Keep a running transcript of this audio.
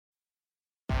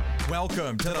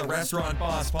Welcome to the Restaurant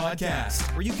Boss Podcast,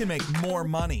 where you can make more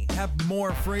money, have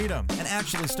more freedom, and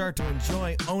actually start to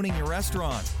enjoy owning your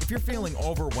restaurant. If you're feeling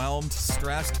overwhelmed,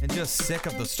 stressed, and just sick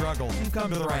of the struggle, you've come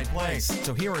to the right place.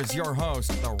 So here is your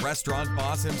host, the Restaurant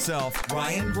Boss himself,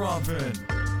 Ryan Gromfin.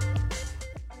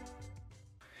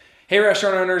 Hey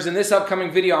restaurant owners, in this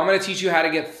upcoming video, I'm going to teach you how to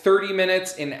get 30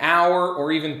 minutes, an hour,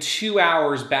 or even 2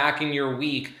 hours back in your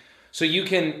week so you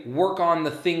can work on the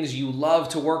things you love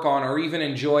to work on or even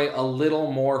enjoy a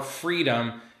little more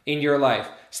freedom in your life.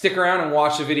 Stick around and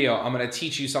watch the video. I'm going to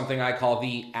teach you something I call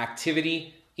the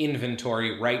activity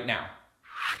inventory right now.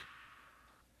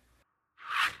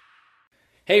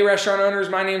 Hey restaurant owners,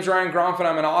 my name is Ryan Gromfin.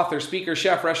 I'm an author, speaker,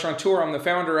 chef, restaurateur. I'm the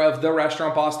founder of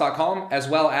therestaurantboss.com as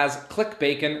well as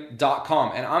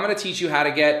clickbacon.com. And I'm going to teach you how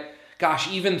to get,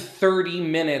 even 30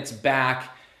 minutes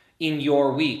back in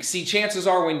your week. See, chances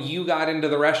are when you got into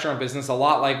the restaurant business, a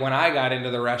lot like when I got into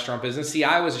the restaurant business,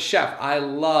 I was a chef. I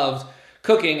loved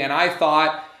cooking and I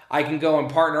thought I can go and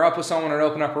partner up with someone and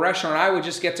open up a restaurant. I would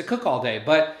just get to cook all day.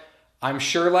 But I'm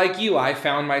sure like you, I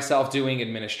found myself doing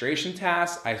administration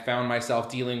tasks. I found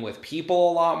myself dealing with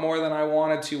people a lot more than I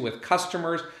wanted to, with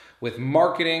customers, with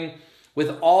marketing,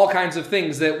 with all kinds of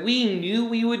things that we knew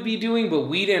we would be doing, but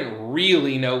we didn't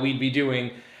really know we'd be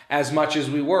doing as much as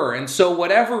we were. And so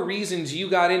whatever reasons you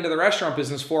got into the restaurant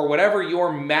business for, whatever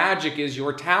your magic is,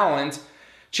 your talent,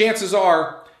 chances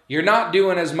are you're not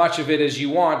doing as much of it as you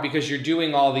want because you're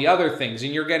doing all the other things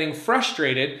and you're getting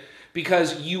frustrated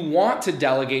because you want to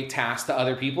delegate tasks to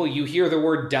other people. You hear the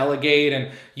word delegate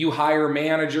and you hire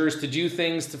managers to do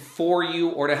things for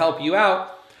you or to help you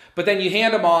out, but then you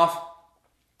hand them off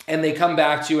and they come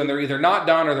back to you and they're either not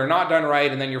done or they're not done right,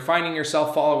 and then you're finding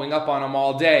yourself following up on them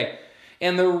all day.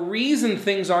 And the reason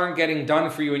things aren't getting done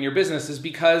for you in your business is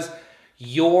because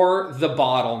you're the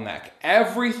bottleneck.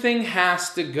 Everything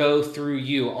has to go through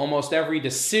you. Almost every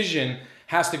decision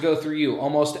has to go through you.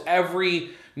 Almost every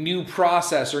new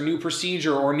process or new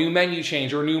procedure or new menu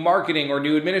change or new marketing or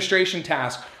new administration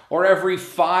task or every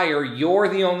fire, you're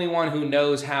the only one who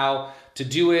knows how to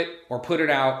do it or put it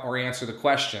out or answer the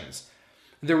questions.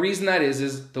 The reason that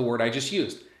is the word I just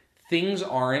used. Things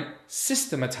aren't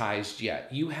systematized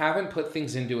yet. You haven't put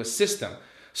things into a system.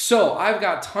 So I've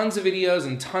got tons of videos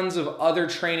and tons of other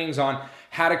trainings on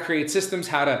how to create systems,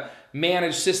 how to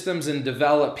manage systems and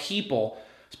develop people.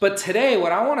 But today,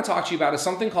 what I want to talk to you about is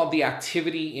something called the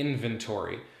activity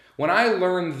inventory. When I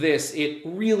learned this, it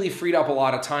really freed up a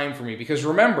lot of time for me because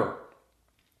remember,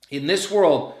 in this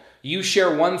world, you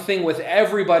share one thing with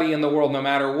everybody in the world, no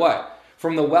matter what.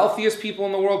 From the wealthiest people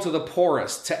in the world to the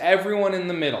poorest, to everyone in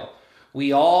the middle.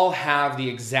 We all have the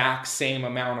exact same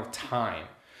amount of time.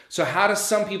 So how do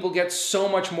some people get so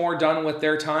much more done with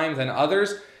their time than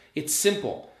others? It's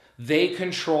simple. They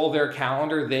control their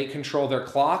calendar. They control their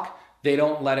clock. They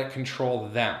don't let it control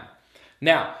them.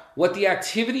 Now, what the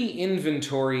activity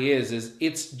inventory is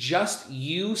it's just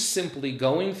you simply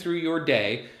going through your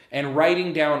day and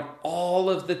writing down all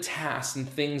of the tasks and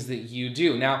things that you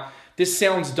do. Now, this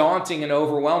sounds daunting and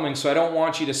overwhelming, so I don't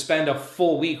want you to spend a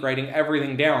full week writing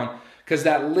everything down because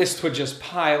that list would just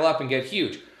pile up and get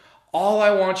huge. All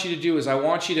I want you to do is I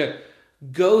want you to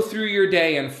go through your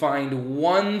day and find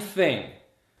one thing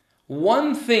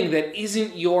that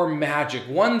isn't your magic,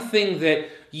 one thing that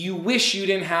you wish you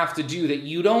didn't have to do, that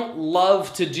you don't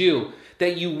love to do,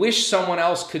 that you wish someone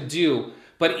else could do,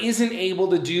 but isn't able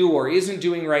to do or isn't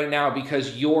doing right now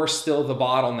because you're still the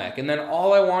bottleneck. And then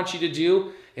all I want you to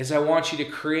do is I want you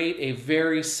to create a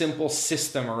very simple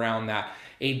system around that,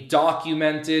 a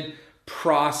documented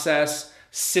process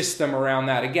system around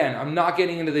that. Again, I'm not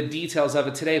getting into the details of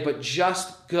it today, but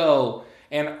just go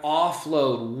and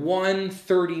offload one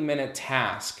 30-minute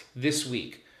task this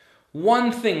week.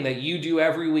 One thing that you do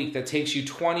every week that takes you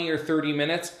 20 or 30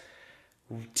 minutes,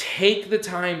 take the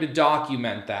time to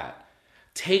document that.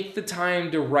 Take the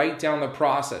time to write down the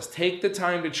process. Take the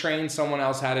time to train someone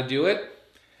else how to do it,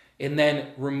 and then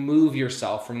remove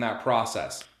yourself from that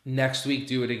process. Next week,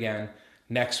 do it again.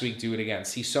 Next week, do it again.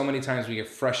 See, so many times we get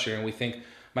frustrated and we think,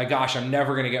 my gosh, I'm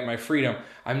never going to get my freedom.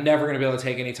 I'm never going to be able to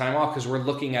take any time off because we're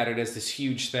looking at it as this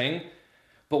huge thing.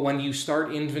 But when you start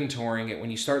inventorying it,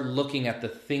 when you start looking at the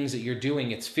things that you're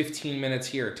doing, it's 15 minutes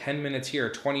here, 10 minutes here,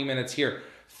 20 minutes here,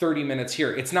 30 minutes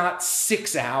here. It's not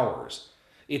 6 hours.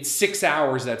 It's 6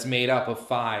 hours that's made up of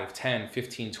 5, 10,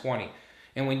 15, 20.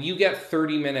 And when you get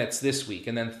 30 minutes this week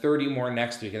and then 30 more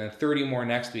next week and then 30 more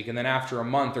next week, and then after a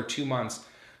month or 2 months,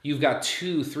 you've got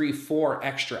 2, 3, 4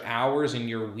 extra hours in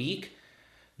your week,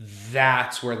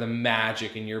 that's where the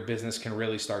magic in your business can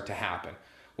really start to happen.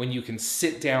 When you can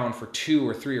sit down for 2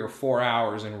 or 3 or 4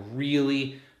 hours and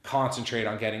really concentrate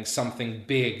on getting something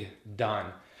big done.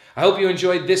 I hope you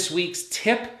enjoyed this week's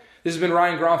tip. This has been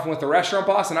Ryan Gronfin with The Restaurant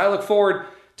Boss, and I look forward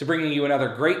to bringing you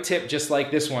another great tip just like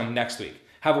this one next week.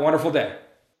 Have a wonderful day.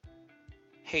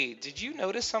 Hey, did you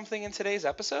notice something in today's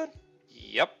episode?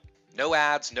 Yep. No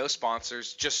ads, no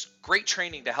sponsors, just great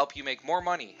training to help you make more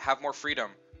money, have more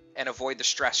freedom, and avoid the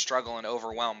stress, struggle, and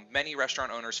overwhelm many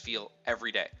restaurant owners feel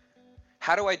every day.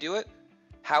 How do I do it?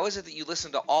 How is it that you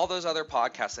listen to all those other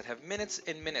podcasts that have minutes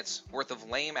and minutes worth of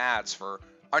lame ads for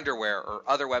underwear or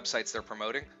other websites they're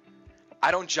promoting?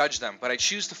 I don't judge them, but I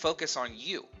choose to focus on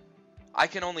you. I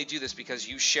can only do this because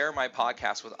you share my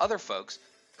podcast with other folks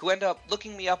who end up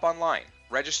looking me up online,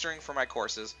 registering for my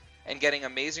courses, and getting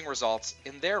amazing results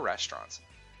in their restaurants.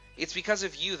 It's because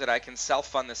of you that I can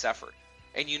self-fund this effort,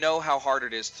 and you know how hard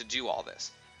it is to do all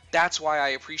this. That's why I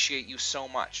appreciate you so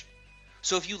much.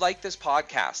 So if you like this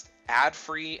podcast,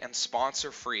 ad-free and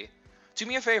sponsor-free, do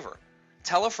me a favor.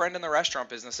 Tell a friend in the restaurant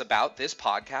business about this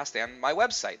podcast and my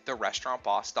website,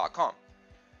 therestaurantboss.com.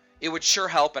 It would sure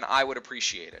help, and I would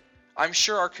appreciate it. I'm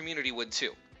sure our community would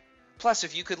too. Plus,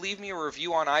 if you could leave me a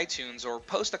review on iTunes or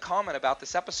post a comment about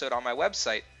this episode on my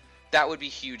website, that would be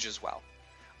huge as well.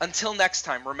 Until next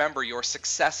time, remember, your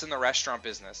success in the restaurant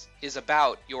business is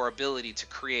about your ability to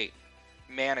create,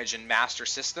 manage, and master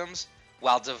systems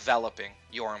while developing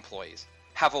your employees.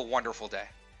 Have a wonderful day.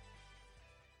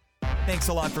 Thanks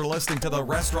a lot for listening to the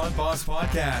Restaurant Boss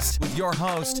Podcast with your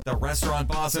host, the restaurant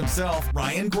boss himself,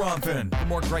 Ryan Gronfin. For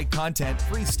more great content,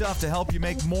 free stuff to help you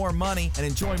make more money and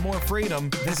enjoy more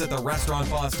freedom, visit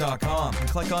therestaurantboss.com and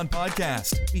click on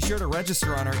podcast. Be sure to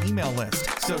register on our email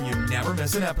list so you never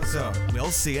miss an episode.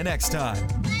 We'll see you next time.